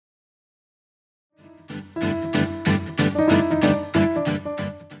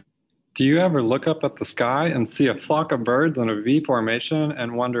Do you ever look up at the sky and see a flock of birds in a V formation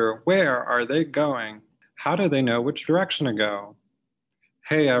and wonder, where are they going? How do they know which direction to go?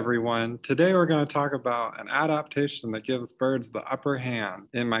 Hey everyone, today we're going to talk about an adaptation that gives birds the upper hand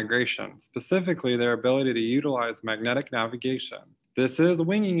in migration, specifically their ability to utilize magnetic navigation. This is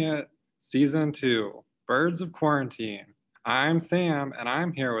Winging It, Season 2, Birds of Quarantine. I'm Sam, and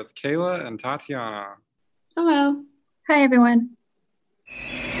I'm here with Kayla and Tatiana. Hello. Hi, everyone.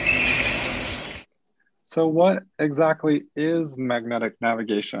 So what exactly is magnetic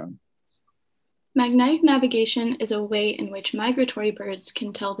navigation? Magnetic navigation is a way in which migratory birds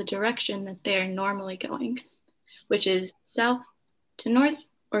can tell the direction that they are normally going, which is south to north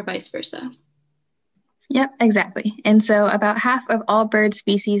or vice versa. Yep, exactly. And so about half of all bird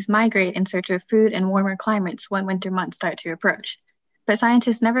species migrate in search of food in warmer climates when winter months start to approach. But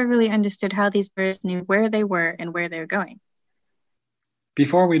scientists never really understood how these birds knew where they were and where they were going.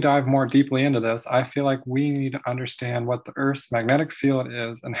 Before we dive more deeply into this, I feel like we need to understand what the Earth's magnetic field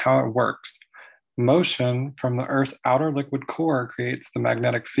is and how it works. Motion from the Earth's outer liquid core creates the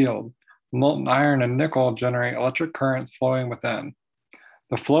magnetic field. Molten iron and nickel generate electric currents flowing within.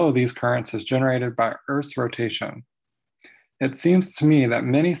 The flow of these currents is generated by Earth's rotation. It seems to me that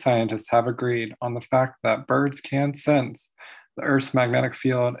many scientists have agreed on the fact that birds can sense the Earth's magnetic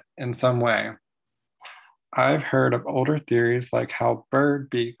field in some way. I've heard of older theories like how bird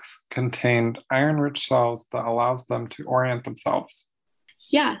beaks contained iron-rich cells that allows them to orient themselves.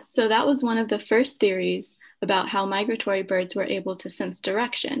 Yeah, so that was one of the first theories about how migratory birds were able to sense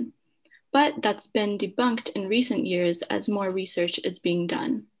direction. But that's been debunked in recent years as more research is being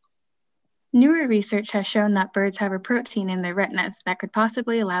done. Newer research has shown that birds have a protein in their retinas that could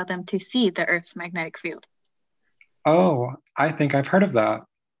possibly allow them to see the Earth's magnetic field. Oh, I think I've heard of that.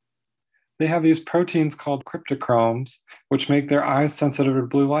 They have these proteins called cryptochromes, which make their eyes sensitive to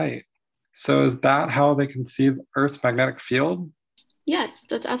blue light. So is that how they can see the Earth's magnetic field? Yes,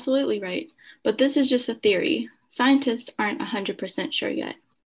 that's absolutely right. But this is just a theory. Scientists aren't 100% sure yet.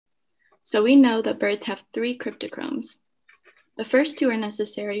 So we know that birds have 3 cryptochromes. The first 2 are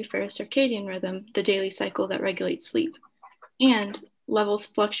necessary for a circadian rhythm, the daily cycle that regulates sleep, and levels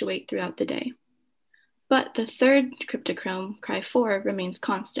fluctuate throughout the day. But the third cryptochrome, Cry4, remains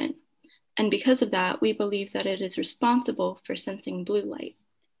constant. And because of that, we believe that it is responsible for sensing blue light.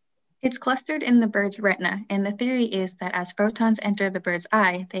 It's clustered in the bird's retina, and the theory is that as photons enter the bird's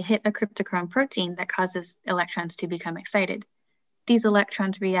eye, they hit a cryptochrome protein that causes electrons to become excited. These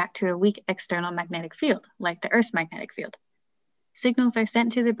electrons react to a weak external magnetic field, like the Earth's magnetic field. Signals are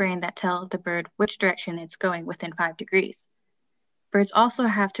sent to the brain that tell the bird which direction it's going within 5 degrees. Birds also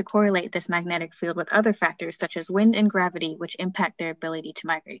have to correlate this magnetic field with other factors such as wind and gravity, which impact their ability to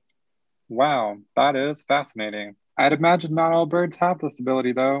migrate. Wow, that is fascinating. I'd imagine not all birds have this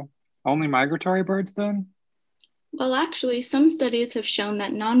ability, though. Only migratory birds, then? Well, actually, some studies have shown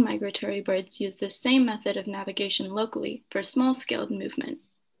that non-migratory birds use the same method of navigation locally for small-scale movement.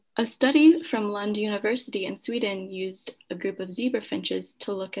 A study from Lund University in Sweden used a group of zebra finches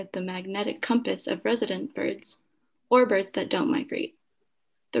to look at the magnetic compass of resident birds, or birds that don't migrate.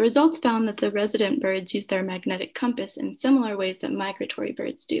 The results found that the resident birds use their magnetic compass in similar ways that migratory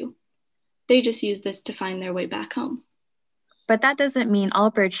birds do. They just use this to find their way back home. But that doesn't mean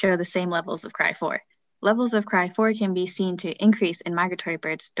all birds show the same levels of Cry4. Levels of Cry4 can be seen to increase in migratory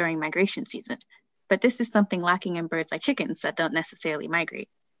birds during migration season. But this is something lacking in birds like chickens that don't necessarily migrate.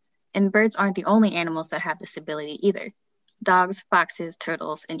 And birds aren't the only animals that have this ability either. Dogs, foxes,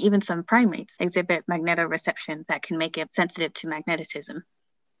 turtles, and even some primates exhibit magnetoreception that can make it sensitive to magnetism.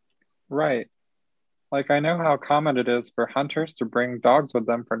 Right. Like I know how common it is for hunters to bring dogs with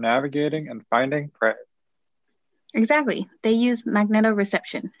them for navigating and finding prey. Exactly. They use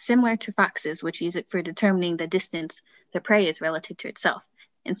magnetoreception, similar to foxes, which use it for determining the distance the prey is relative to itself.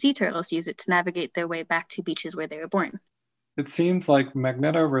 And sea turtles use it to navigate their way back to beaches where they were born. It seems like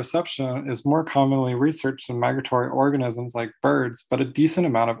magnetoreception is more commonly researched in migratory organisms like birds, but a decent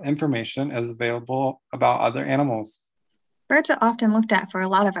amount of information is available about other animals. Birds are often looked at for a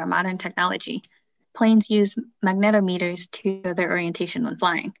lot of our modern technology. Planes use magnetometers to show their orientation when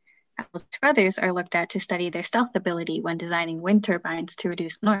flying. Owls and feathers are looked at to study their stealth ability when designing wind turbines to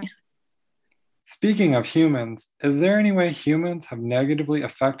reduce noise. Speaking of humans, is there any way humans have negatively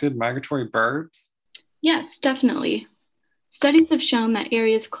affected migratory birds? Yes, definitely. Studies have shown that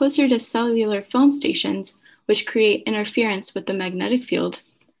areas closer to cellular phone stations, which create interference with the magnetic field,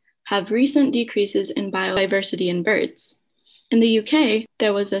 have recent decreases in biodiversity in birds. In the UK,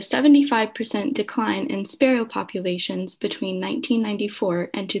 there was a 75% decline in sparrow populations between 1994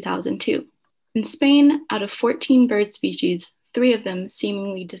 and 2002. In Spain, out of 14 bird species, 3 of them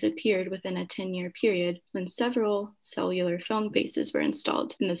seemingly disappeared within a 10-year period when several cellular phone bases were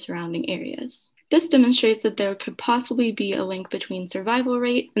installed in the surrounding areas. This demonstrates that there could possibly be a link between survival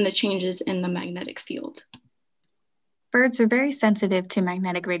rate and the changes in the magnetic field. Birds are very sensitive to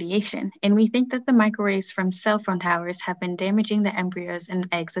magnetic radiation, and we think that the microwaves from cell phone towers have been damaging the embryos and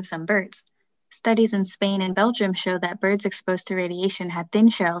eggs of some birds. Studies in Spain and Belgium show that birds exposed to radiation had thin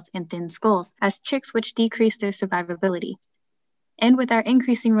shells and thin skulls as chicks, which decreased their survivability. And with our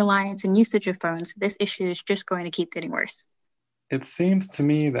increasing reliance and usage of phones, this issue is just going to keep getting worse. It seems to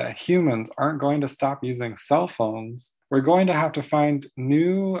me that humans aren't going to stop using cell phones. We're going to have to find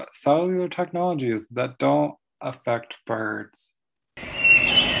new cellular technologies that don't affect birds.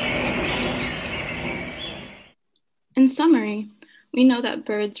 In summary, we know that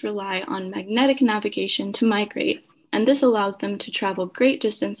birds rely on magnetic navigation to migrate, and this allows them to travel great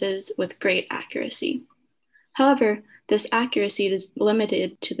distances with great accuracy. However, this accuracy is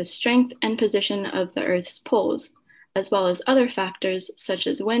limited to the strength and position of the Earth's poles, as well as other factors such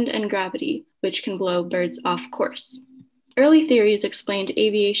as wind and gravity, which can blow birds off course. Early theories explained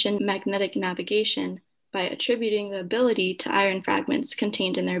aviation magnetic navigation by attributing the ability to iron fragments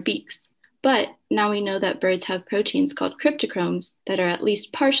contained in their beaks. But now we know that birds have proteins called cryptochromes that are at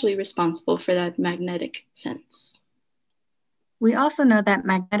least partially responsible for that magnetic sense. We also know that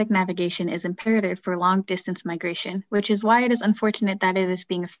magnetic navigation is imperative for long-distance migration, which is why it is unfortunate that it is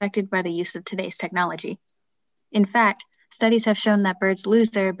being affected by the use of today's technology. In fact, studies have shown that birds lose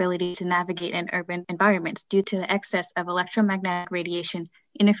their ability to navigate in urban environments due to the excess of electromagnetic radiation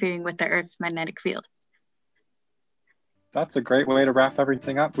interfering with the Earth's magnetic field. That's a great way to wrap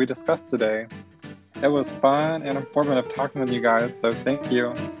everything up we discussed today. It was fun and informative talking with you guys, so thank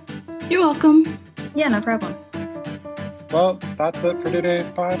you. You're welcome. Yeah, no problem. Well, that's it for today's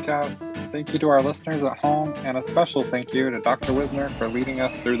podcast. Thank you to our listeners at home, and a special thank you to Dr. Wisner for leading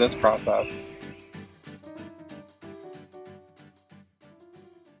us through this process.